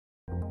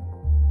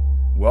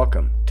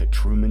Welcome to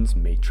Truman's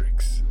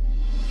Matrix,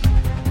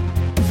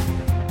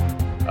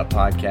 a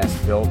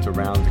podcast built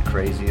around the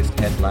craziest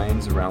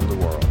headlines around the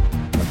world,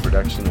 a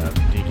production of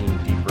Digging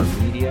Deeper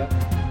Media,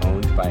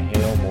 owned by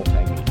Hale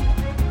Multimedia,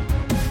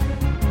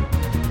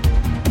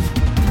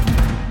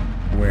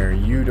 where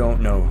you don't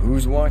know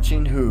who's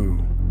watching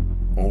who,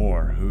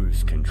 or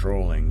who's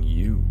controlling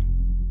you.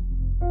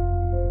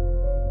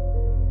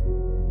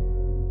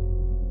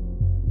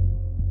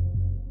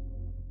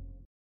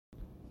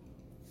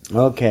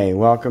 Okay,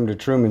 welcome to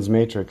Truman's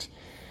Matrix.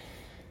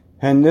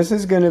 And this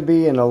is going to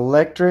be an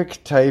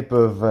electric type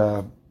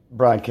of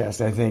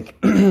broadcast, I think.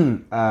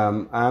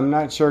 I'm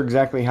not sure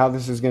exactly how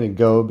this is going to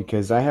go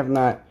because I have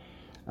not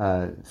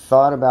I've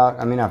thought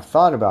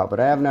about, but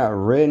I have not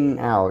written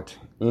out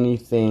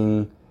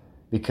anything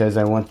because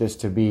I want this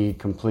to be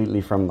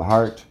completely from the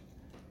heart.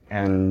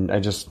 And I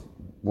just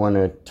want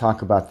to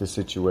talk about this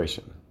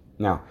situation.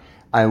 Now,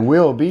 I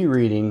will be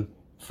reading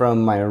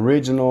from my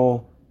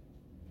original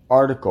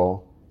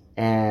article,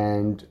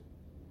 and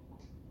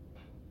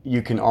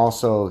you can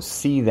also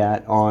see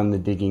that on the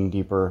Digging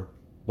Deeper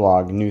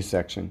blog news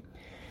section.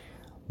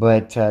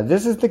 But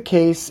this is the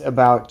case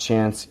about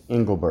Chance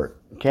Englebert,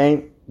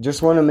 okay?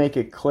 Just want to make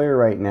it clear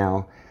right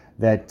now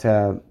that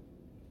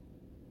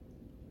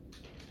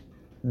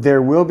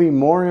there will be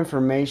more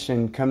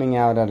information coming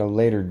out at a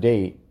later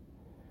date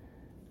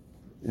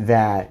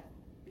that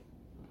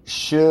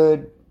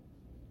should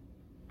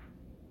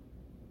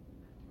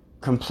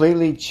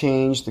completely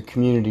change the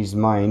community's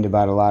mind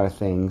about a lot of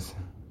things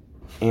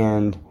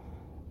and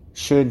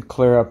should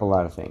clear up a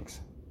lot of things.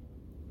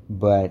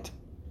 But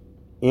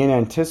in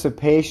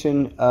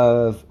anticipation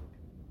of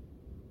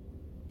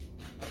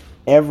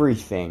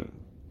everything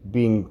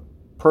being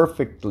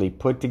perfectly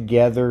put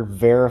together,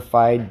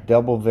 verified,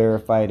 double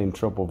verified, and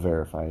triple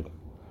verified,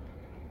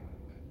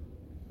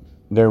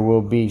 there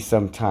will be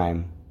some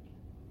time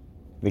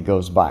that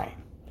goes by.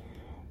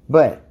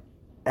 But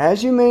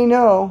as you may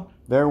know,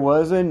 there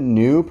was a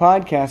new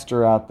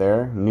podcaster out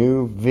there,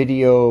 new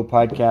video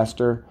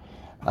podcaster,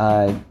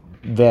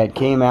 that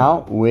came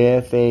out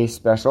with a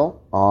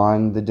special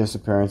on the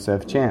disappearance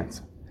of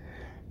Chance.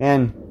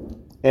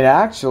 And it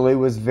actually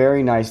was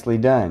very nicely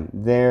done.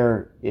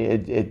 There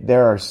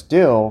are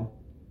still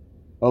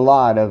a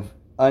lot of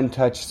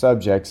untouched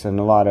subjects and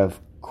a lot of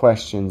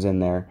questions in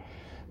there.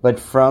 But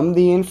from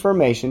the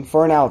information,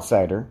 for an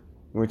outsider,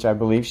 which I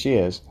believe she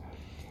is,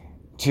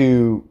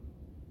 to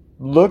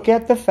look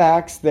at the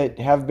facts that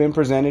have been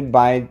presented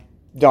by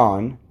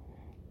Dawn,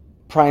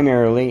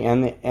 primarily,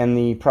 and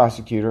the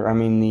prosecutor,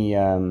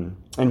 the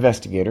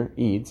investigator,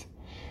 Eads,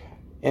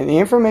 and the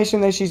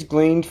information that she's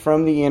gleaned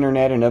from the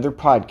internet and other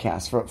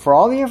podcasts, for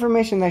all the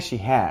information that she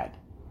had,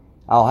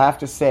 I'll have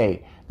to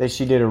say that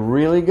she did a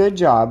really good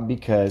job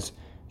because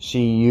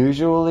she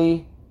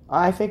usually,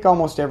 I think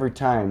almost every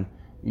time,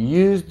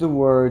 used the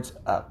words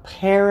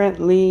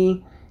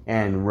apparently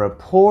and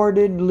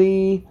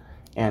reportedly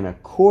and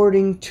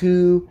according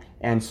to,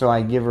 and so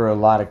I give her a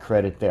lot of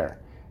credit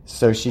there.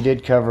 So she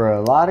did cover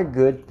a lot of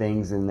good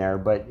things in there,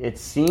 but it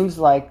seems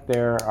like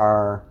there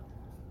are,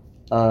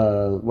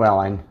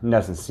 it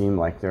doesn't seem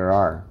like there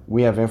are.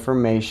 We have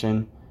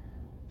information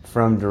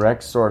from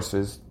direct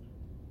sources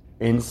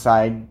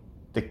inside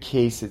the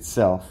case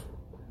itself,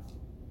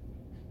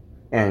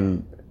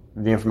 and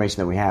the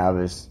information that we have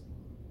is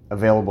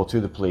available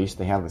to the police.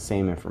 They have the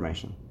same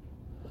information.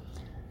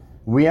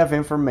 We have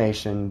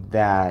information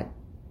that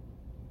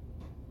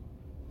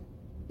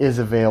is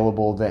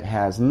available that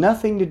has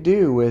nothing to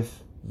do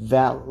with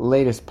that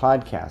latest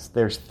podcast.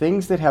 There's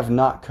things that have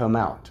not come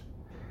out.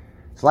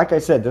 So like I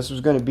said, this was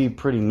going to be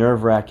pretty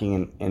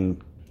nerve-wracking and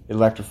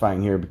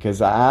electrifying here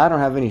because I don't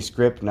have any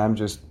script and I'm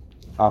just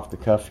off the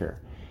cuff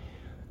here.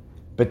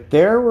 But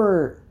there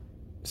were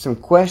some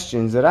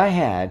questions that I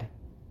had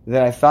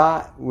that I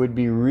thought would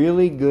be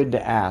really good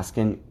to ask.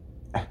 And,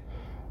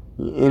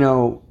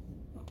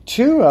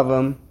 two of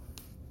them,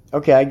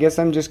 okay, I guess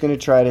I'm just going to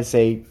try to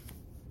say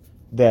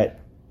that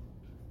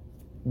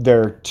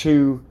there are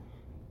two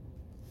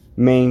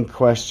main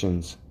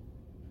questions.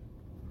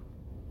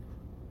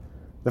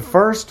 The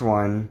first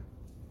one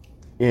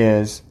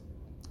is,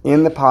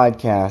 in the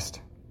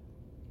podcast,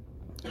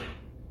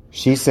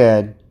 she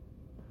said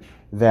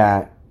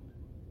that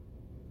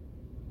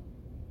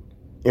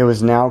it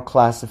was now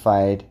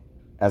classified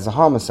as a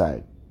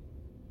homicide.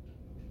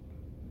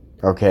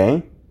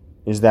 Okay,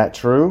 is that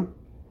true?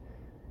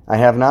 I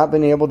have not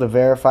been able to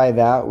verify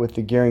that with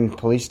the Gearing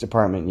Police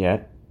Department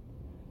yet.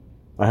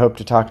 I hope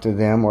to talk to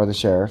them or the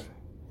sheriff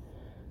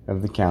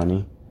of the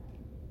county,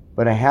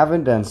 but I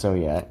haven't done so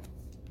yet,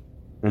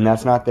 and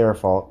that's not their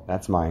fault,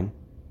 that's mine.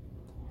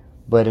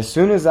 But as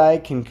soon as I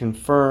can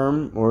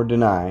confirm or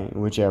deny,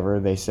 whichever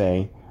they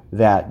say,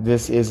 that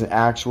this is an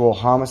actual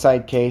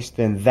homicide case,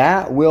 then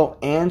that will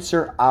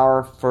answer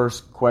our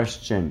first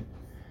question.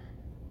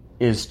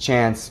 Is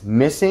Chance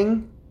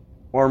missing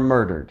or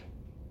murdered?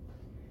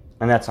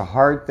 And that's a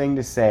hard thing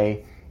to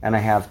say, and I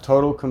have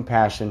total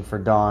compassion for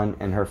Dawn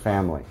and her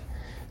family.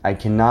 I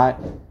cannot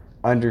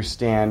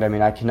understand,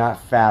 I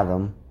cannot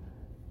fathom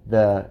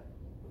the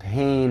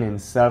pain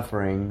and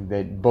suffering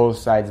that both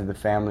sides of the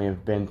family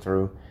have been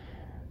through.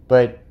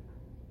 But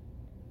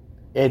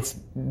it's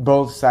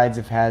both sides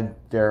have had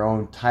their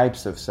own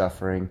types of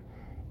suffering.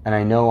 And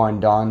I know on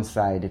Dawn's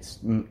side,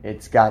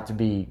 it's got to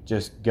be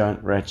just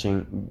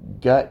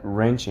gut-wrenching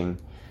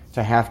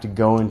to have to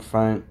go in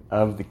front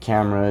of the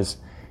cameras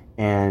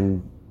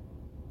and,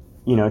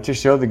 to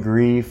show the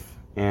grief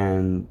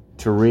and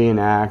to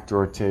reenact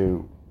or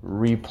to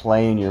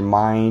replay in your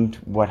mind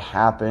what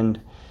happened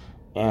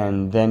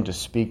and then to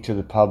speak to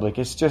the public.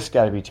 It's just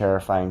got to be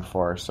terrifying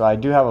for her. So I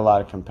do have a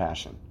lot of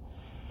compassion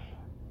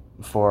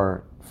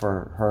for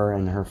her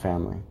and her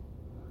family.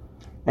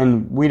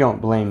 And we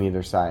don't blame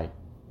either side.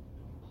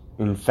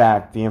 In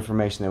fact, the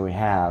information that we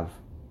have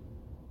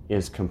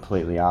is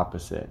completely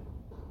opposite.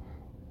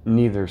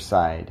 Neither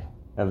side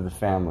of the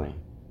family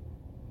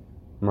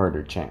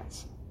murdered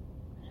Chance.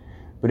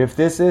 But if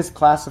this is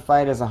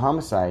classified as a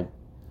homicide,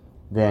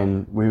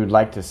 then we would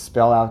like to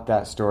spell out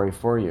that story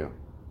for you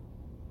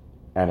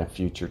at a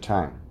future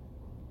time,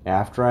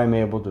 after I'm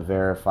able to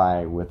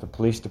verify with the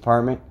police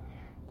department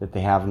that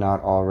they have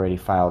not already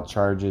filed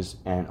charges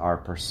and are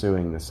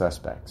pursuing the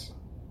suspects.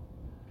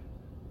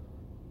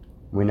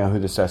 We know who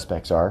the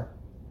suspects are.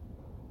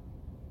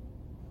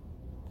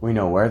 We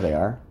know where they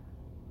are,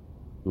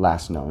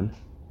 last known.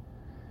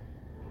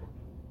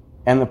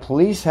 And the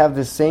police have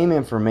the same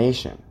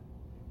information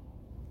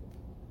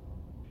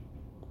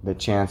that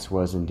Chance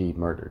was indeed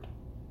murdered,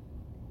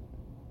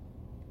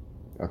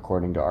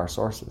 according to our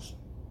sources.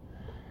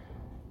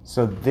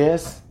 So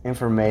this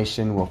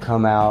information will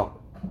come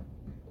out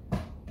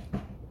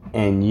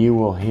and you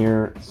will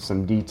hear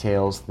some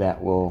details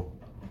that will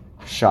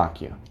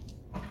shock you.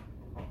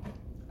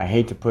 I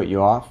hate to put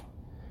you off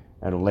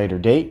at a later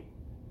date,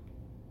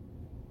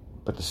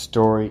 but the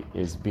story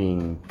is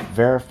being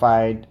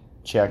verified,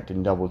 checked,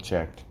 and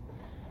double-checked.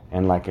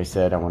 And like I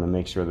said, I want to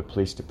make sure the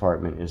police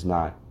department is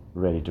not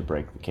ready to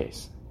break the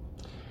case.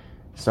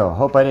 So I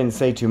hope I didn't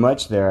say too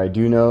much there. I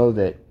do know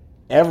that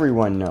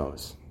everyone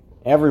knows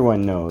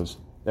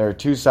there are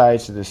two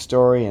sides to this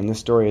story, and this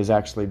story has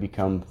actually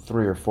become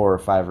 3 or 4 or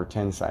 5 or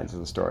 10 sides of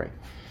the story.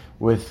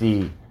 With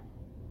the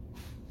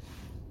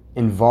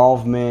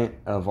involvement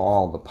of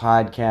all the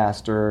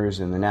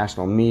podcasters and the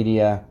national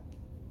media,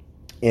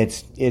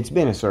 it's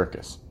been a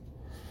circus.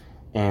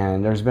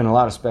 And there's been a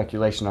lot of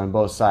speculation on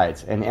both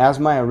sides. And as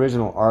my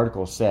original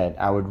article said,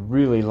 I would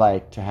really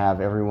like to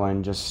have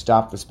everyone just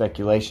stop the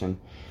speculation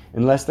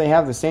unless they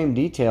have the same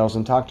details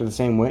and talk to the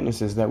same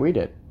witnesses that we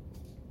did,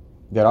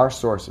 that our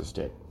sources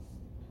did.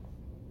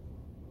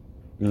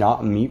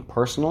 Not me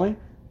personally,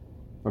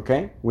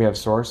 okay? We have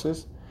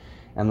sources,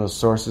 and those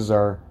sources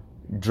are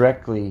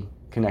directly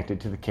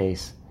connected to the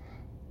case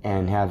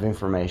and have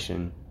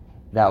information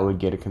that would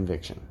get a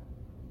conviction.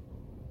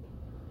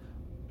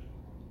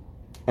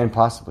 And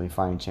possibly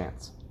find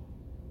Chance.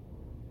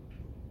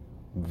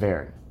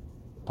 Very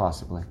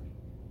possibly.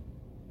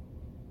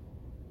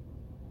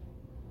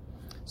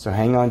 So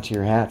hang on to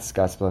your hats,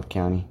 Scotts Bluff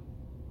County.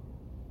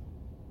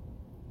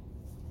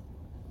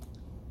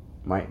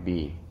 Might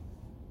be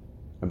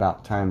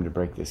about time to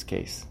break this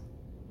case.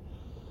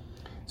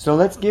 So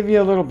let's give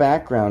you a little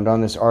background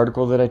on this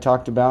article that I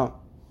talked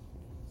about.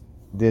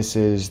 This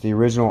is the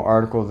original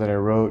article that I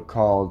wrote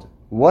called,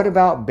 "What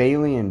About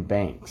Bailey and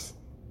Banks?"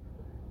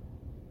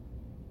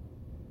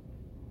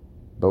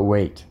 But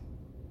wait,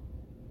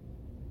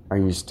 are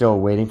you still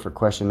waiting for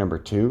question number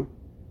 2?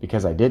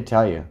 Because I did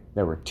tell you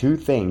there were 2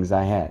 things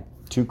I had,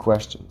 2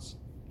 questions.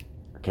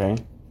 Okay?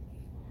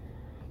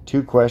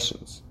 2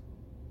 questions.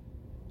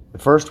 The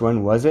first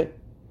one, was it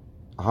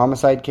a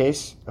homicide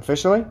case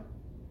officially?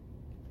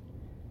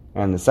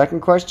 And the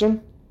second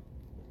question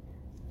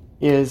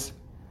is,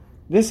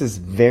 this is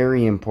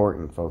very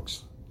important,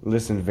 folks.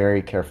 Listen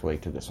very carefully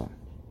to this one.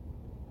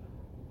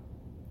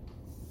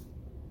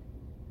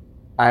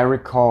 I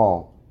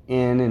recall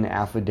in an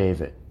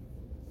affidavit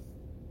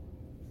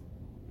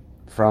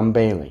from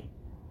Bailey.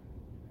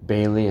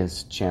 Bailey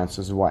is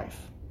Chance's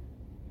wife.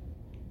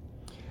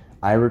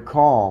 I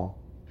recall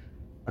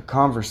a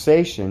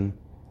conversation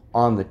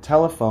on the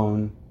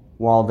telephone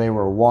while they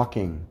were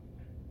walking.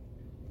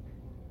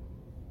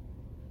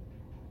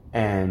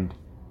 And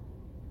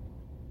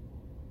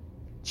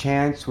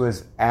Chance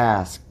was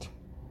asked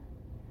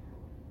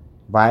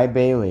by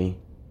Bailey,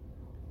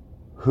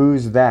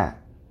 "Who's that?"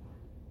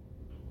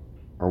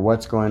 or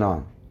 "What's going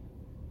on?"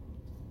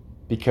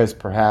 Because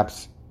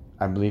perhaps,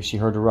 I believe she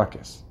heard a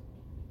ruckus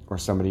or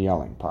somebody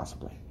yelling,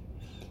 possibly.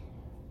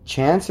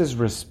 Chance's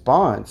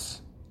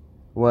response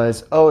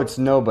was, "Oh, it's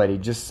nobody,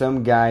 just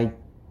some guy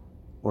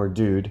or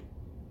dude."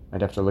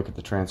 I'd have to look at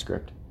the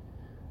transcript.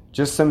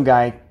 "Just some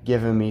guy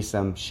giving me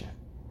some shit."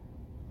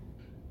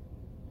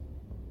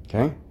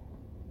 Okay?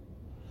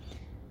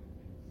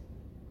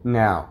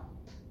 Now,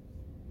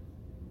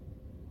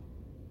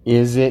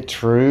 is it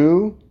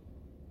true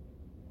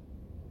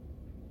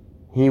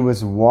he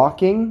was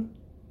walking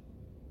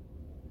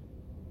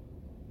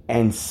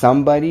and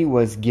somebody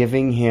was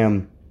giving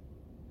him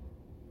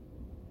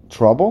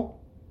trouble?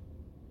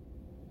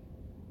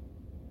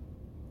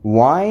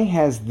 Why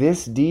has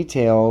this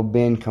detail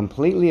been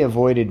completely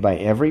avoided by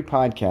every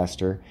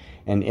podcaster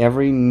and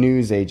every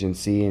news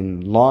agency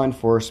and law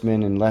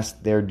enforcement unless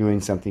they're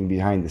doing something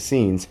behind the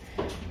scenes?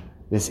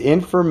 This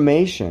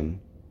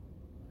information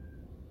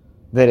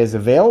that is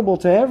available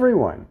to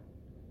everyone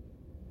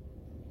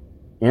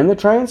in the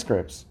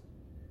transcripts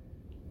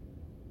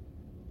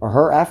or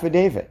her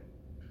affidavit.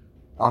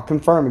 I'll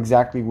confirm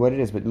exactly what it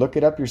is, but look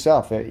it up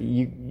yourself.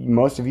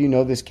 Most of you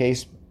know this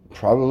case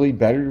probably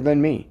better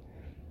than me.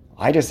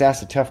 I just asked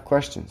the tough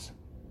questions.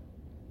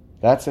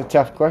 That's a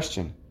tough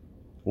question.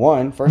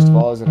 One, first of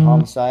all, is it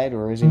homicide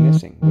or is he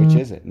missing? Which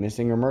is it,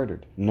 missing or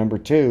murdered? Number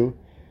two,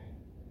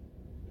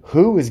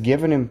 who was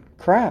giving him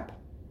crap?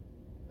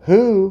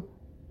 Who?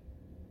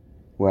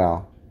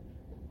 Well,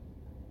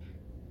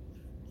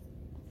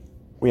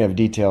 we have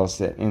details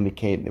that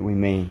indicate that we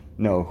may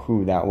know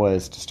who that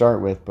was to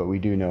start with, but we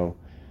do know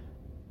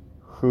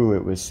who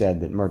it was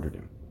said that murdered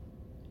him.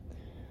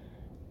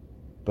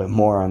 But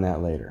more on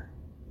that later.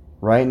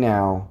 Right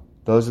now,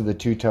 those are the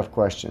two tough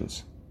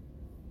questions.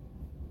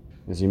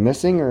 Is he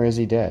missing or is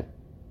he dead?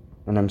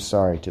 And I'm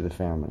sorry to the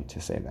family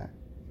to say that.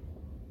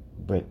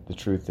 But the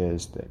truth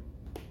is that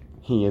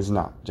he is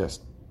not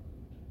just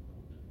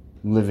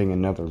living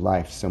another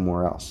life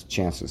somewhere else.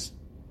 Chances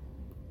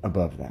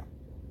above that.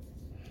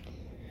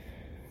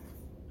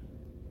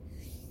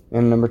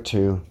 And number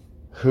two,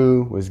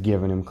 who was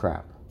giving him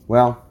crap?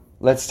 Well,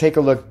 let's take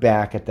a look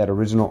back at that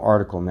original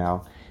article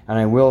now. And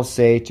I will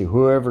say to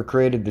whoever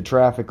created the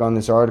traffic on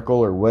this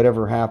article or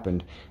whatever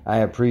happened, I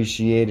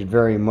appreciate it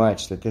very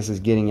much that this is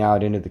getting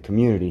out into the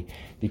community,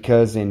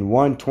 because in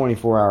one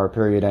 24-hour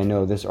period, I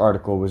know this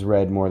article was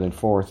read more than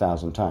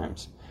 4,000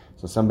 times.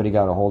 So somebody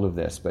got a hold of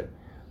this. But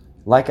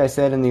like I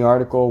said in the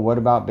article, what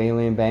about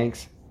Bailey and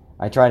Banks?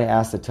 I try to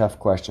ask the tough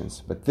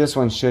questions, but this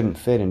one shouldn't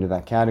fit into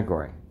that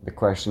category. The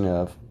question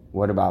of,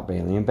 what about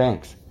Bailey and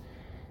Banks?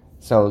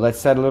 So let's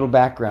set a little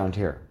background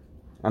here.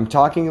 I'm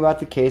talking about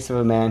the case of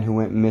a man who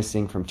went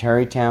missing from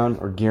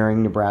Terrytown or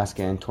Gearing,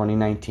 Nebraska in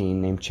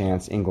 2019 named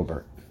Chance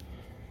Englebert.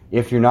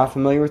 If you're not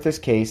familiar with this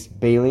case,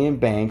 Bailey and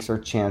Banks are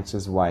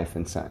Chance's wife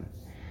and son.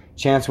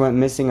 Chance went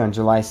missing on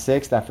July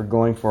 6th after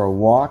going for a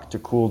walk to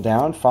cool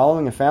down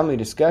following a family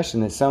discussion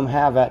that some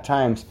have at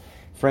times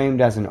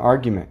framed as an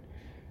argument.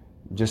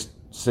 Just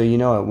so you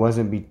know, it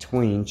wasn't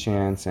between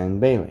Chance and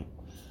Bailey.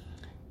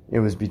 It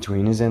was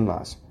between his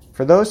in-laws.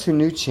 For those who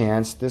knew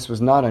Chance, this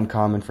was not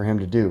uncommon for him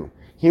to do.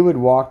 He would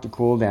walk to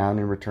cool down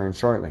and return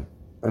shortly.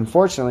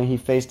 Unfortunately, he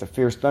faced a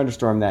fierce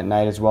thunderstorm that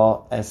night as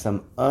well as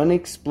some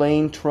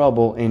unexplained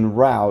trouble en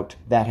route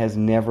that has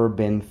never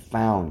been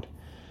found.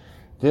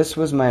 This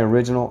was my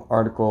original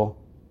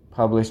article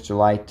published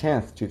July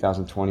 10th,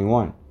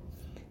 2021.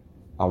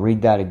 I'll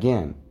read that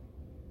again.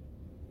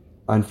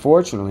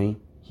 Unfortunately,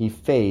 he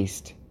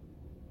faced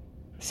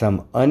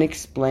some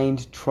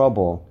unexplained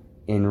trouble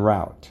en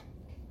route.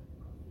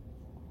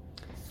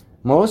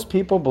 Most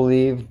people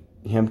believe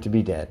him to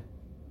be dead,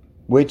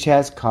 which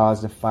has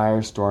caused a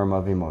firestorm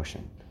of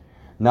emotion.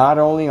 Not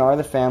only are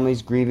the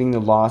families grieving the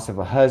loss of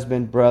a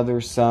husband,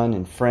 brother, son,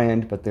 and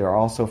friend, but they are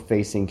also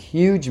facing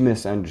huge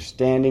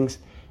misunderstandings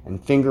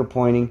and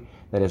finger-pointing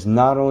that has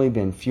not only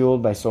been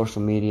fueled by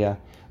social media,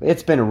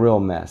 it's been a real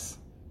mess.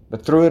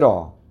 But through it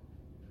all,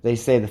 they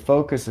say the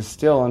focus is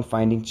still on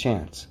finding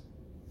Chance.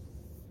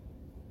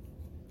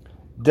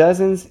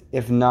 Dozens,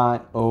 if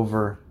not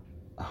over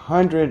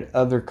 100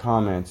 other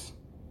comments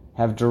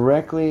have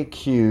directly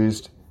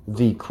accused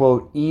the,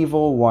 quote,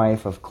 evil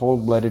wife of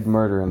cold-blooded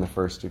murder in the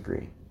first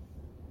degree.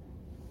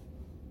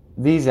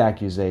 These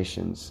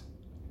accusations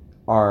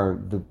are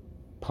the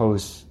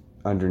posts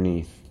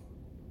underneath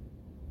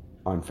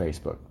on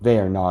Facebook. They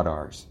are not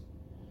ours.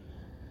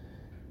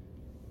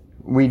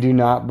 We do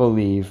not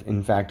believe,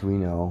 in fact we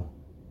know,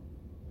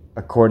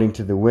 according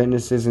to the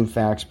witnesses and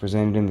facts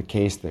presented in the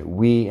case that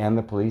we and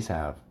the police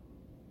have,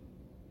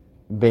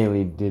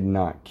 Bailey did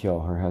not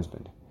kill her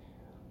husband.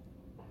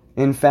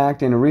 In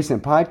fact, in a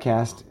recent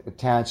podcast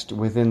attached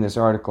within this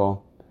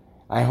article,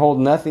 I hold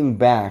nothing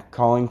back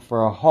calling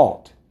for a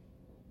halt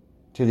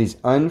to these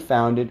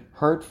unfounded,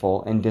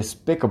 hurtful, and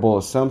despicable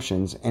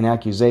assumptions and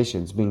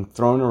accusations being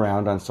thrown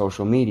around on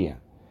social media.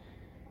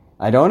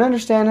 I don't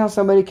understand how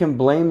somebody can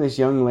blame this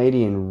young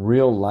lady in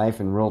real life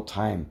in real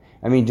time.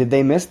 I mean, did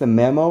they miss the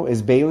memo?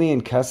 Is Bailey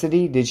in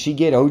custody? Did she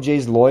get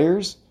OJ's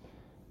lawyers?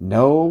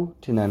 No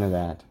to none of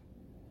that.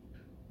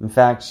 In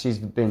fact, she's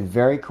been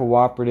very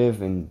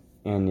cooperative and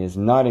is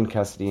not in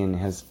custody and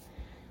has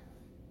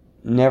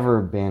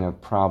never been a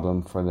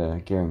problem for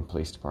the Gearing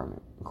Police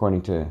Department,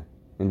 according to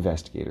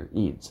investigator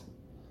Eads.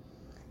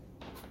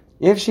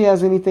 If she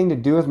has anything to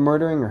do with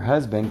murdering her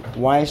husband,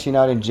 why is she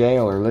not in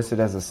jail or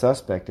listed as a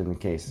suspect in the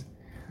case?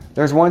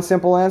 There's one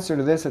simple answer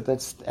to this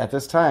at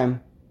this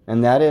time,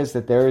 and that is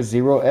that there is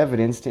zero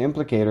evidence to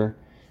implicate her,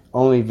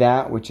 only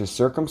that which is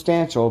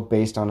circumstantial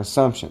based on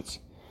assumptions.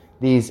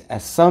 These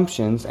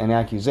assumptions and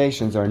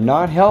accusations are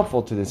not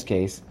helpful to this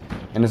case,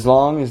 and as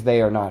long as they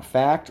are not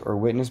fact or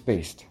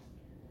witness-based.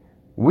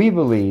 We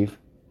believe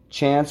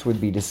Chance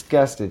would be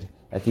disgusted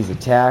at these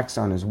attacks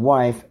on his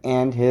wife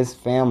and his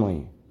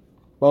family.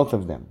 Both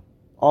of them.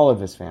 All of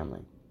his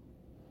family.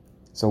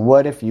 So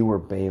what if you were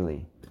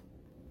Bailey?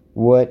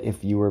 What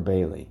if you were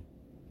Bailey?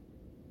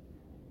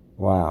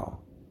 Wow.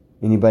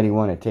 Anybody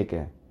want to take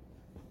a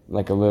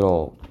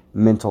little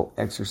mental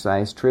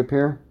exercise trip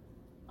here?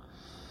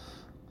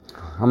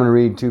 I'm going to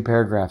read 2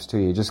 paragraphs to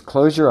you. Just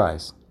close your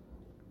eyes.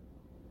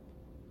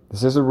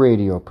 This is a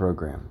radio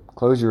program.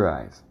 Close your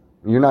eyes.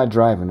 You're not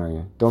driving, are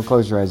you? Don't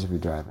close your eyes if you're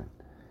driving.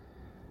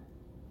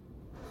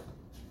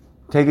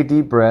 Take a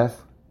deep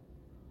breath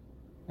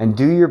and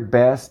do your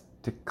best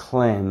to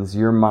cleanse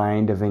your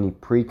mind of any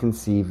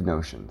preconceived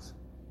notions.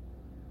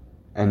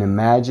 And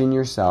imagine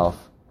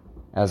yourself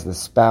as the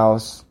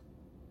spouse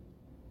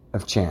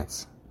of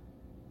Chance,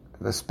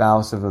 the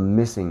spouse of a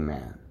missing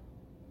man.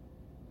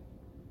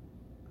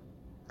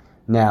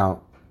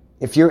 Now,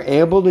 if you're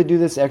able to do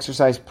this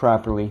exercise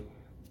properly,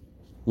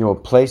 you will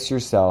place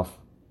yourself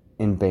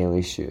in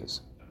Bailey's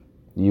shoes.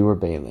 You are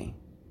Bailey,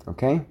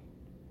 okay?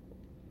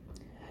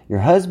 Your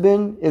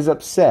husband is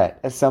upset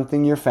at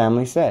something your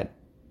family said.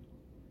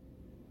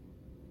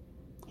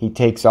 He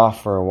takes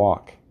off for a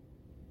walk,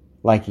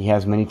 like he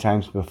has many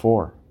times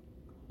before.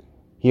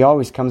 He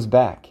always comes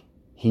back.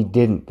 He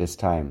didn't this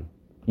time.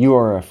 You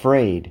are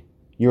afraid.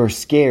 You are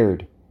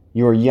scared.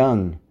 You are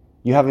young.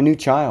 You have a new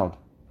child.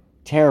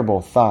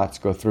 Terrible thoughts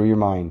go through your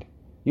mind.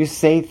 You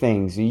say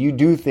things, you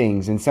do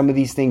things, and some of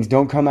these things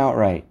don't come out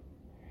right.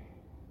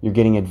 You're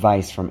getting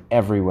advice from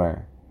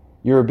everywhere.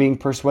 You are being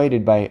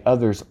persuaded by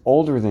others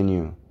older than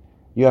you.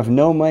 You have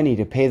no money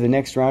to pay the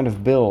next round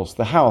of bills,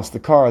 the house, the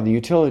car, the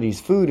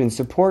utilities, food, and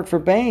support for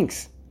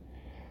banks.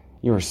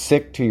 You are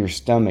sick to your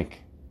stomach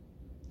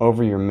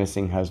over your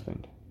missing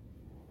husband.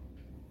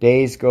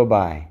 Days go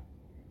by,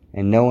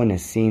 and no one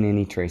has seen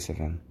any trace of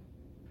him.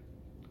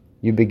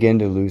 You begin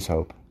to lose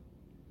hope.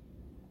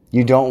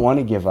 You don't want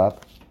to give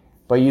up,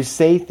 but you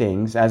say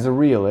things as a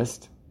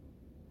realist,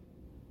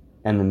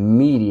 and the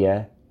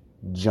media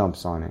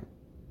jumps on it,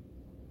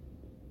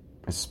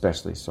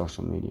 especially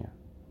social media.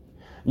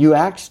 You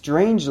act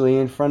strangely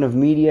in front of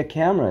media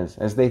cameras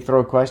as they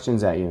throw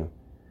questions at you.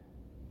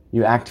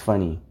 You act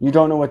funny. You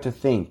don't know what to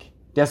think.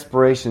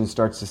 Desperation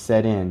starts to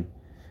set in.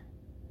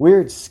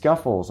 Weird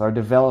scuffles are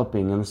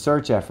developing in the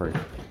search effort.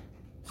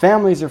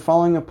 Families are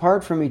falling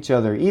apart from each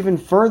other even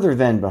further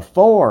than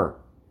before.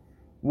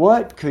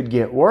 What could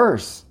get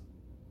worse?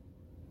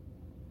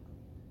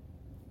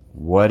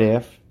 What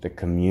if the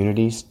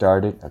community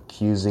started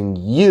accusing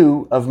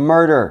you of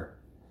murder?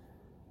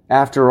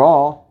 After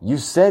all, you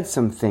said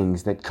some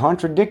things that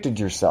contradicted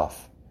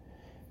yourself.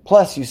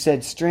 Plus, you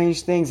said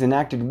strange things and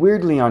acted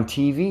weirdly on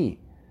TV.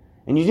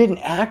 And you didn't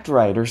act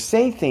right or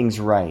say things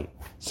right.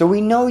 So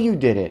we know you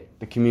did it,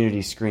 the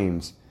community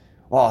screams.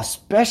 Well,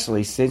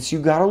 especially since you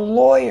got a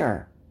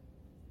lawyer.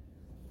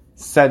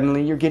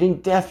 Suddenly, you're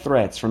getting death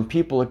threats from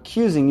people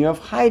accusing you of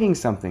hiding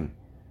something.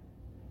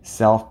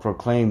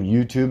 Self-proclaimed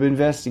YouTube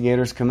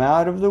investigators come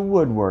out of the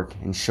woodwork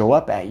and show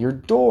up at your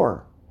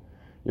door.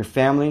 Your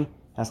family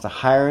has to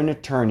hire an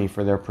attorney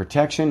for their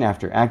protection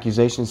after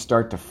accusations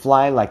start to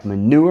fly like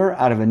manure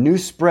out of a new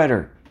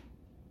spreader.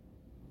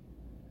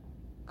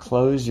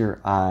 Close your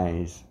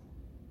eyes.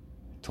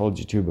 I told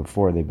you to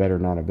before, they better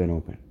not have been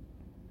open.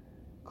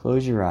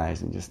 Close your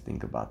eyes and just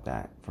think about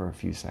that for a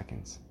few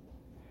seconds.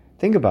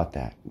 Think about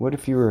that. What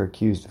if you were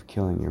accused of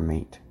killing your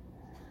mate?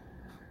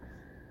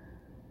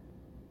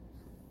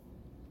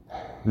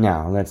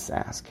 Now, let's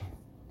ask.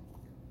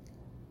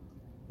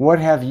 What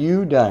have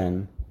you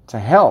done to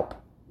help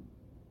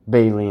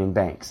Bailey and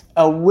Banks,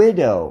 a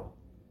widow,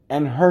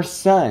 and her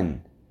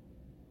son,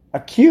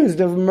 accused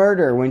of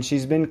murder when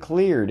she's been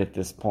cleared at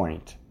this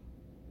point?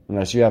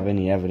 Unless you have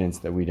any evidence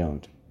that we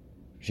don't.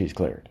 She's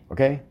cleared,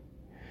 okay?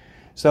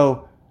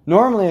 So,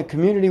 normally a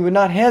community would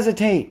not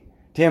hesitate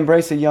to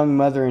embrace a young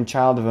mother and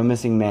child of a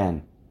missing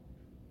man.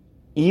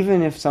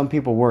 Even if some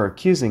people were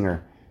accusing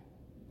her,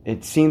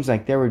 it seems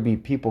like there would be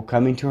people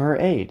coming to her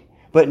aid.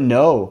 But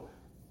no.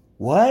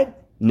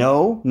 What?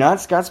 No?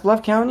 Not Scotts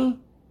Bluff County?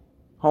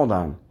 Hold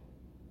on.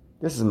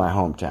 This is my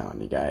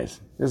hometown, you guys.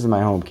 This is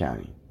my home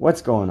county.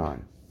 What's going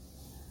on?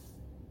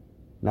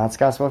 Not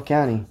Scotts Bluff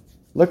County.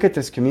 Look at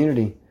this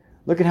community.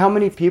 Look at how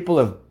many people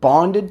have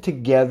bonded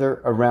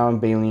together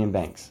around Bailey and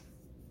Banks.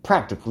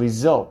 Practically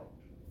zilch,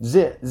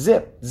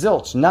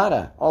 zilch,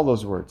 nada, all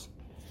those words.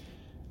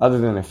 Other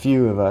than a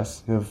few of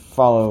us who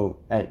follow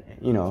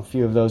a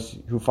few of those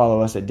who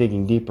follow us at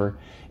Digging Deeper.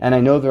 And I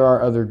know there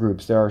are other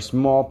groups. There are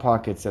small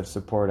pockets of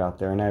support out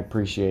there, and I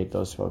appreciate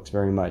those folks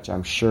very much.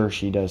 I'm sure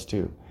she does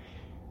too.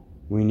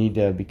 We need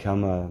to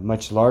become a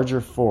much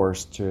larger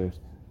force to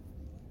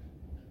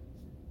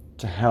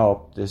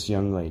help this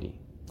young lady.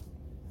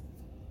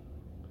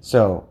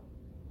 So,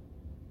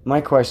 my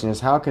question is,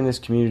 how can this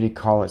community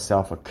call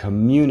itself a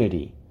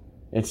community?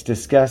 It's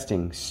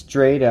disgusting,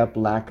 straight up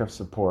lack of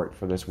support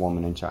for this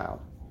woman and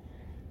child.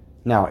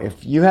 Now,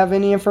 if you have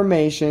any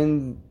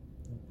information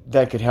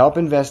that could help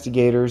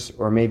investigators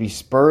or maybe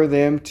spur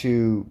them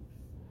to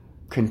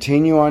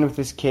continue on with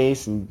this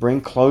case and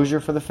bring closure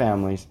for the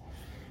families,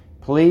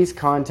 please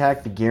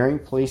contact the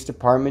Gering Police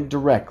Department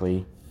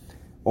directly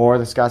or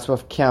the Scotts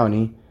Bluff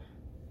County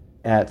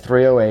at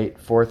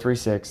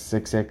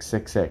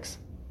 308-436-6666.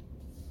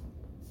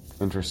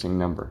 Interesting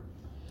number.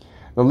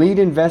 The lead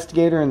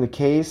investigator in the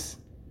case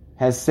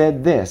has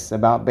said this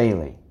about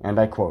Bailey, and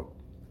I quote,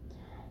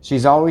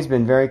 "She's always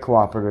been very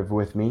cooperative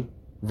with me,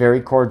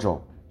 very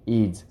cordial,"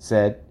 Eads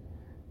said.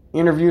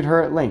 "Interviewed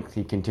her at length,"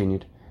 he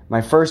continued. "My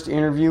first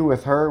interview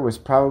with her was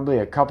probably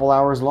a couple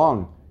hours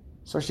long,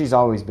 so she's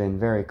always been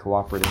very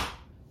cooperative."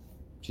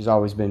 She's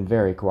always been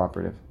very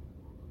cooperative.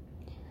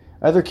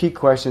 Other key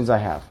questions I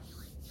have.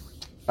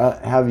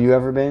 Have you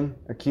ever been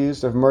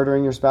accused of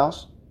murdering your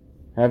spouse?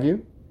 Have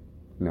you?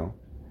 No.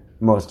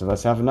 Most of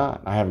us have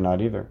not. I have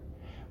not either.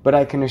 But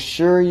I can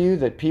assure you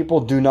that people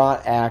do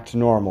not act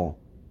normal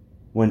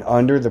when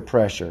under the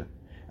pressure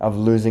of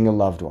losing a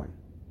loved one.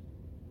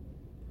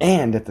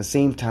 And at the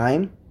same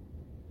time,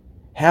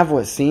 have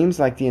what seems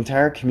like the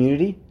entire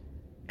community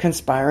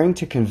conspiring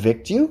to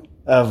convict you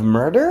of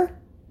murder?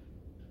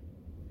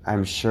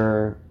 I'm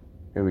sure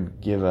it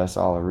would give us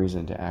all a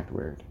reason to act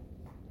weird.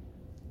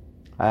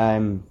 I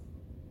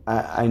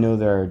know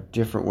there are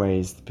different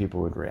ways that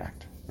people would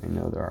react. I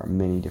know there are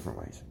many different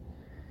ways.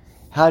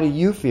 How do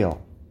you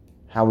feel?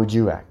 How would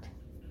you act?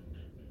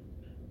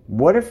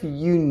 What if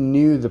you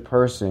knew the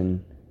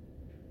person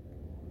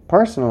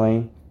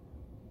personally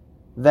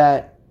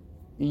that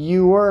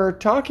you were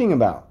talking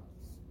about?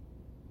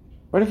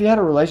 What if you had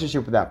a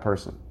relationship with that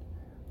person?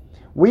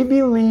 We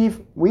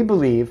believe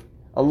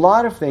a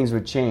lot of things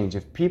would change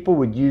if people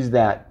would use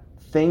that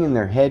thing in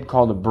their head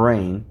called a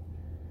brain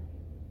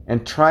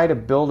and try to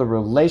build a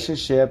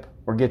relationship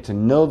or get to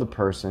know the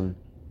person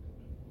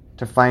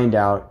to find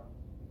out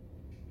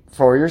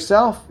for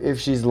yourself if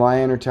she's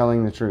lying or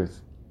telling the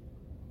truth.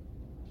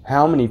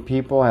 How many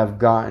people have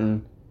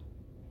gotten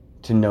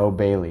to know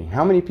Bailey?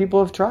 How many people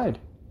have tried?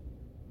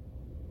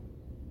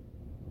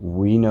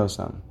 We know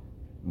some.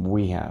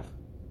 We have.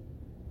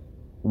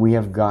 We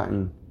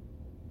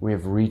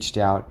have reached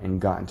out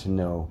and gotten to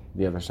know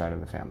the other side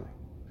of the family.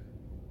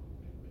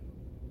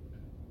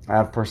 I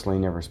have personally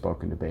never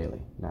spoken to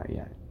Bailey, not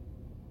yet.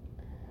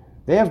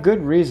 They have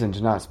good reason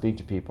to not speak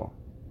to people,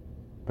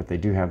 but they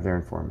do have their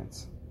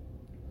informants.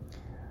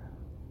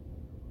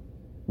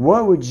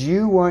 What would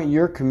you want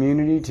your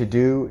community to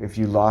do if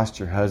you lost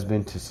your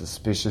husband to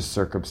suspicious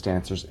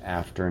circumstances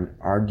after an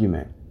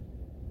argument?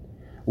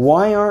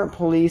 Why aren't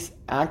police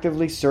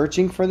actively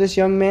searching for this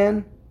young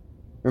man?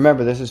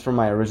 Remember, this is from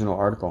my original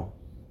article.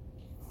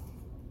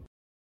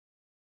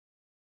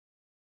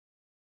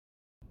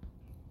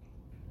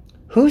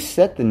 Who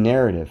set the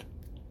narrative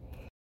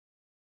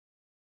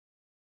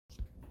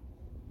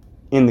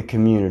in the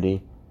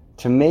community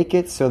to make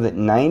it so that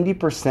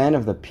 90%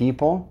 of the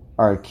people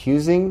are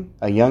accusing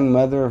a young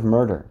mother of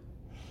murder?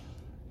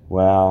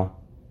 Well,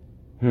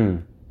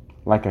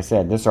 like I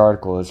said, this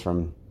article is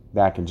from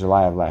back in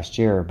July of last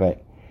year,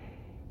 but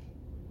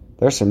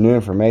there's some new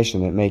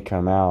information that may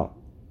come out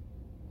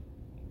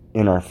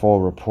in our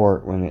full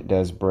report when it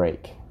does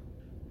break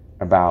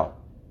about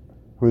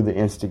who the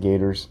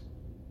instigators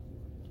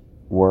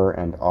were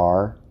and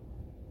are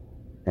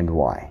and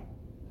why.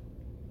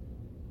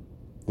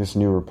 This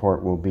new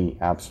report will be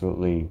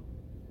absolutely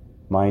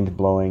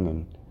mind-blowing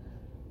and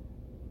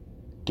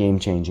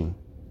game-changing,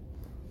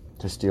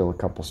 to steal a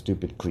couple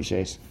stupid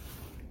cliches.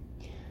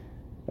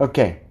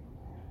 Okay.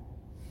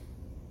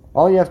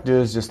 All you have to do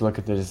is just look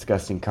at the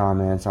disgusting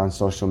comments on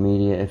social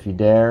media if you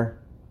dare.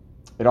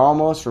 It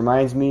almost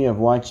reminds me of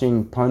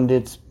watching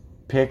pundits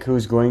pick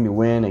who's going to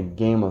win a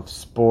game of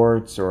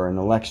sports or an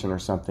election or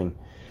something.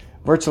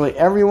 Virtually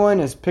everyone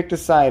has picked a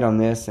side on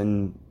this,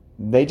 and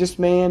they just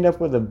may end up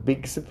with a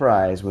big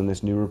surprise when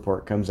this new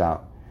report comes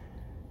out.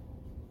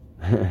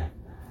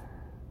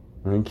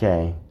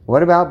 Okay.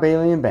 What about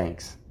Bailey and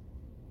Banks?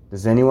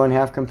 Does anyone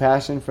have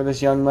compassion for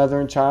this young mother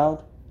and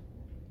child?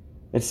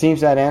 It seems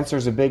that answer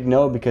is a big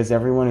no, because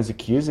everyone is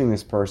accusing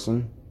this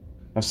person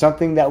of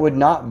something that would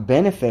not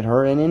benefit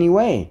her in any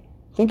way.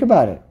 Think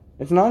about it.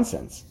 It's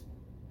nonsense.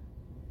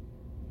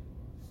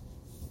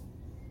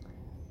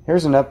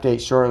 Here's an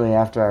update shortly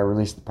after I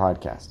release the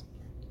podcast.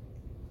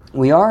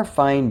 We are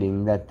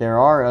finding that there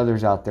are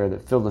others out there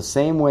that feel the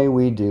same way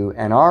we do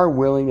and are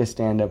willing to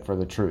stand up for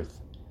the truth.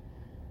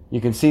 You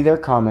can see their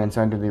comments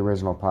under the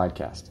original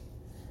podcast.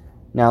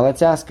 Now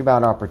let's ask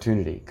about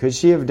opportunity. Could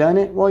she have done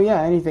it? Well,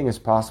 yeah, anything is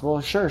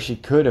possible. Sure, she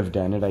could have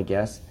done it, I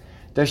guess.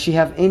 Does she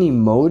have any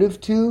motive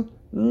to?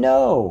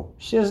 No.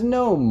 She has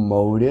no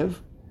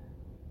motive.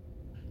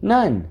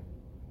 None.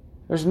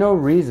 There's no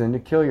reason to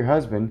kill your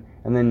husband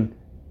and then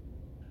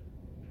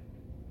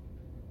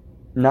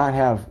not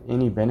have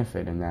any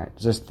benefit in that.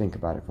 Just think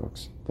about it,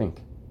 folks.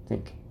 Think.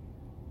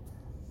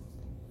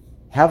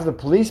 Have the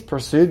police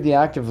pursued the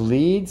active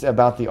leads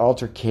about the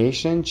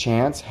altercation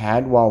Chance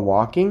had while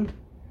walking?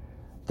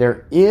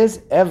 There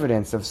is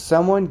evidence of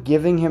someone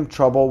giving him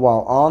trouble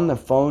while on the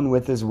phone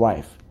with his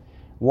wife.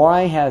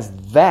 Why has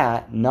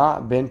that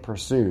not been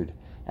pursued?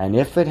 And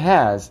if it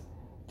has,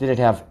 did it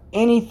have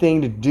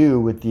anything to do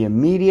with the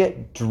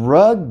immediate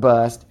drug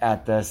bust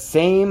at the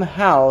same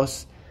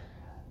house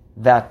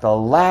that the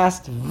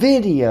last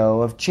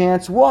video of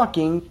Chance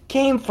walking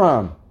came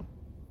from?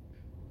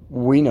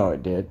 We know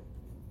it did.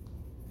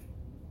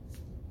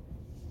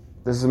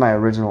 This is my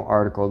original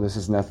article. This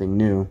is nothing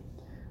new.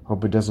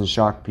 Hope it doesn't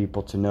shock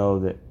people to know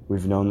that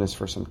we've known this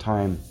for some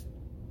time.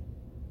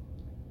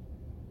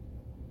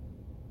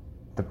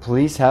 The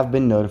police have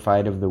been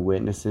notified of the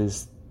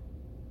witnesses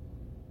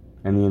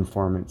and the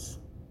informants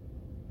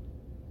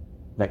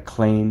that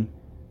claim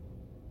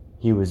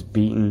he was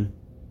beaten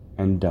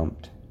and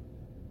dumped.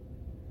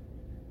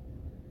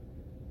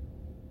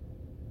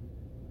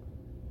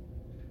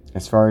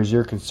 As far as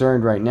you're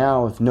concerned right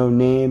now, with no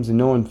names and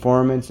no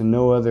informants and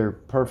no other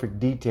perfect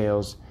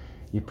details,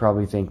 you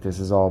probably think this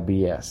is all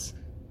BS.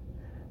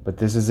 But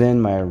this is in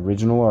my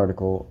original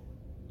article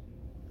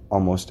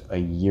almost a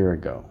year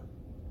ago.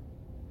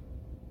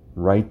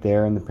 Right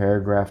there in the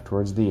paragraph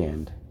towards the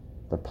end.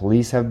 The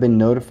police have been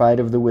notified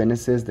of the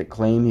witnesses that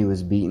claim he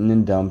was beaten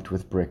and dumped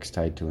with bricks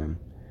tied to him.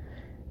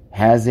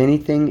 Has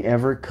anything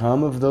ever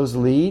come of those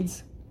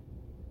leads?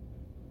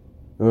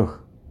 Ugh.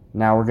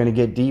 Now we're going to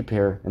get deep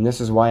here, and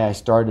this is why I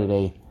started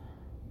a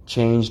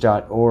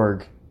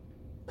change.org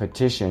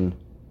petition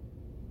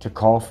to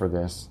call for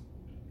this.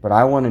 But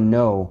I want to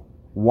know,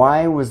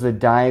 why was the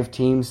dive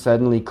team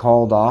suddenly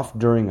called off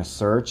during a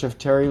search of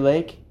Terry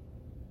Lake?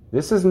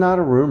 This is not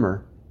a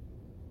rumor.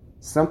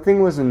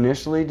 Something was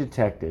initially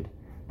detected,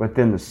 but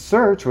then the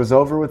search was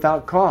over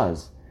without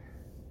cause.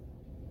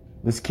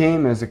 This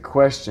came as a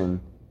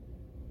question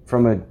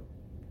from a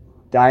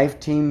dive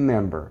team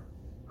member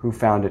who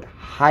found it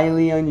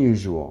highly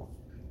unusual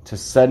to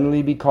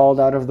suddenly be called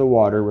out of the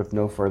water with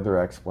no further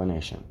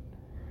explanation.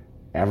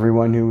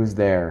 Everyone who was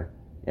there,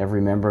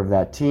 every member of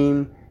that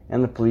team,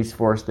 and the police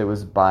force that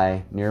was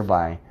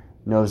nearby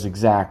knows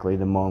exactly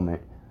the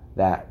moment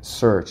that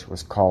search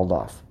was called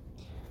off.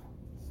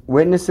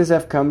 Witnesses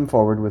have come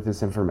forward with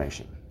this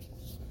information,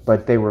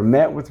 but they were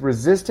met with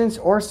resistance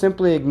or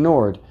simply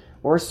ignored,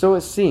 or so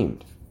it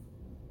seemed.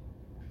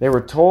 They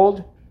were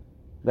told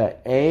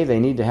that A, they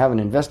need to have an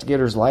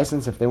investigator's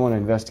license if they want to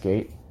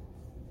investigate.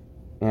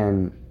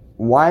 And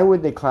why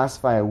would they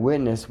classify a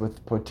witness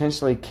with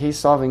potentially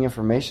case-solving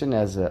information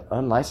as an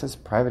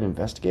unlicensed private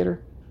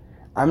investigator?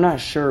 I'm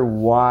not sure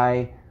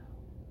why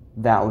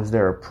that was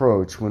their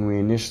approach when we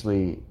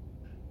initially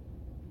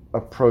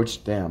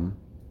approached them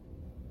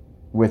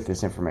with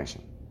this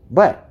information.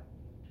 But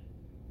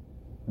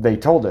they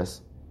told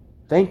us,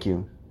 thank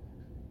you,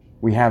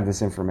 we have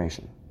this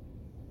information.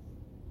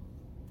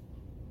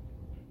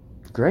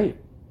 Great.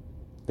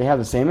 They have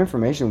the same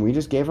information we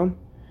just gave them.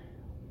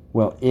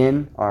 Well,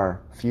 in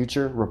our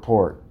future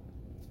report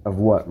of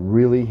what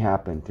really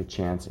happened to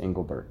Chance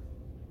Englebert,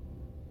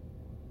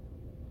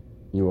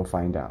 you will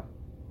find out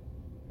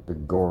the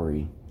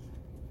gory,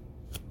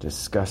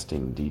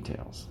 disgusting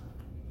details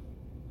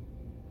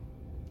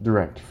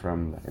direct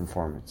from the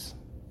informant's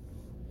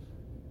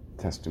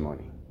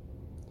testimony,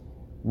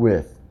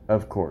 with,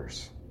 of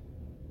course,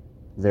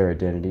 their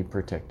identity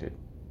protected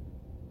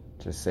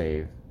to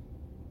save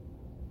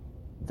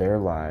their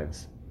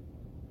lives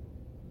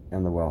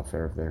and the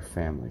welfare of their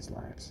families'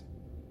 lives.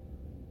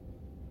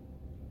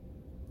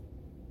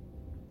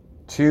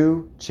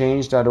 2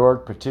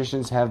 Change.org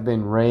petitions have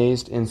been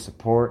raised in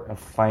support of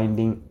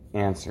finding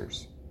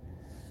answers.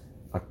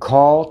 A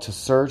call to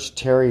search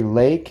Terry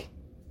Lake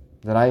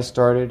that I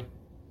started,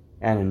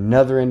 and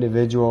another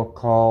individual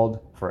called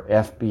for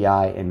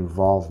FBI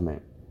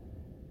involvement.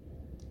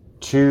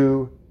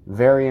 2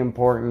 very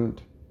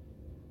important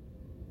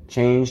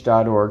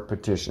Change.org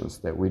petitions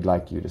that we'd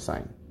like you to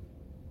sign.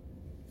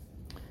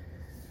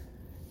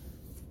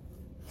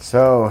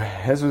 So,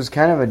 this was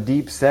kind of a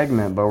deep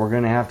segment, but we're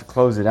going to have to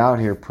close it out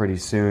here pretty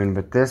soon.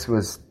 But this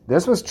was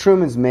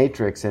Truman's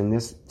Matrix, and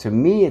this, to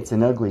me, it's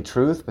an ugly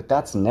truth, but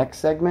that's the next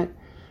segment.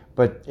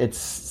 But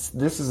this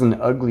is an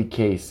ugly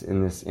case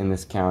in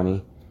this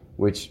county,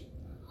 which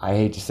I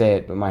hate to say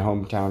it, but my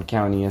hometown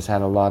county has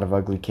had a lot of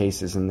ugly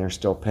cases, and they're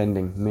still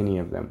pending, many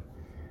of them.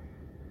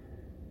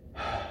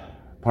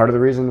 Part of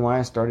the reason why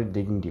I started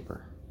Digging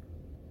Deeper.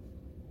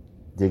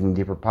 Digging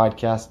Deeper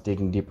podcast,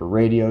 Digging Deeper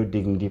radio,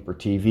 Digging Deeper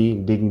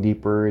TV, digging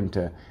deeper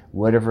into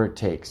whatever it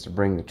takes to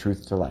bring the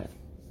truth to life.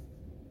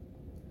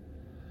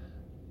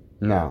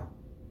 Now,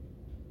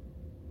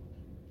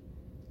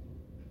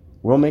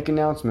 we'll make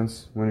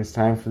announcements when it's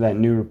time for that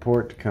new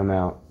report to come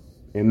out.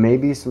 It may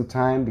be some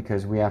time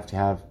because we have to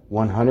have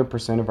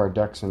 100% of our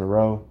ducks in a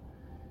row,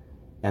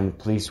 and the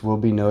police will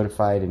be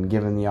notified and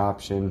given the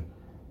option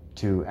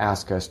to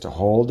ask us to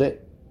hold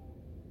it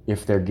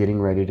if they're getting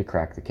ready to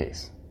crack the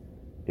case.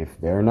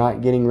 If they're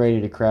not getting ready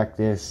to crack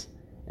this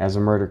as a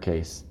murder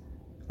case,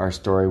 our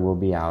story will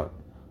be out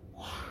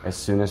as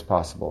soon as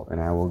possible, and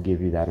I will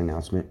give you that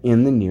announcement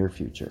in the near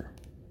future.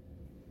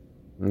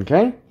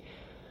 Okay?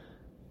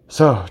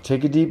 So,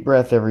 take a deep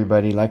breath,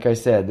 everybody. Like I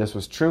said, this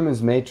was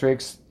Truman's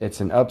Matrix.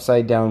 It's an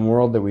upside-down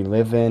world that we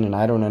live in, and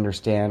I don't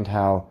understand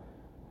how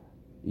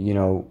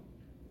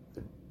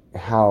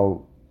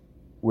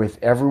with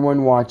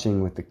everyone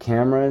watching, with the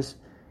cameras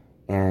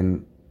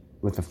and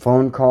with the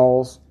phone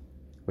calls,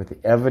 with the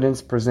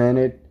evidence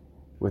presented,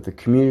 with the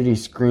community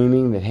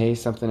screaming that, hey,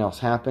 something else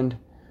happened,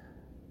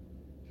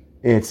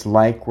 it's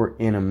like we're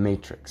in a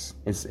matrix.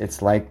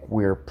 It's like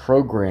we're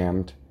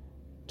programmed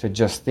to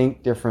just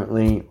think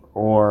differently,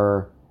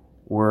 or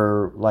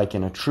we're like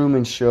in a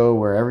Truman Show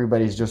where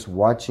everybody's just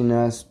watching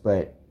us,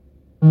 but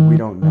we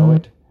don't know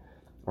it.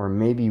 Or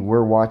maybe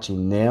we're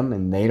watching them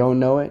and they don't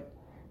know it,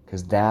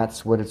 because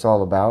that's what it's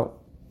all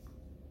about.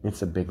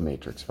 It's a big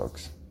matrix,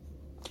 folks.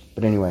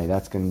 But anyway,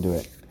 that's going to do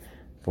it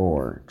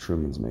for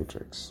Truman's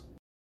Matrix.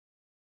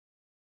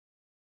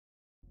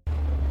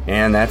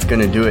 And that's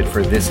going to do it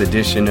for this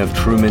edition of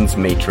Truman's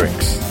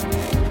Matrix,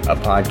 a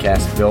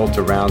podcast built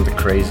around the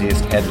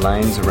craziest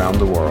headlines around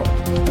the world,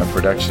 a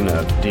production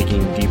of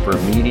Digging Deeper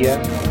Media,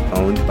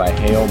 owned by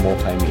Hale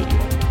Multimedia.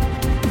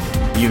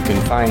 You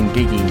can find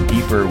Digging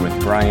Deeper with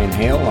Brian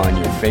Hale on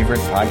your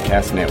favorite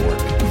podcast network,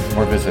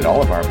 or visit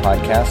all of our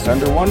podcasts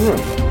under one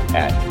roof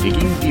at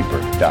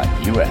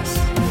diggingdeeper.us.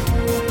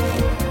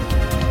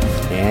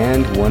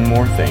 And one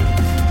more thing.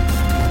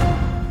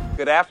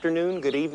 Good afternoon, good evening.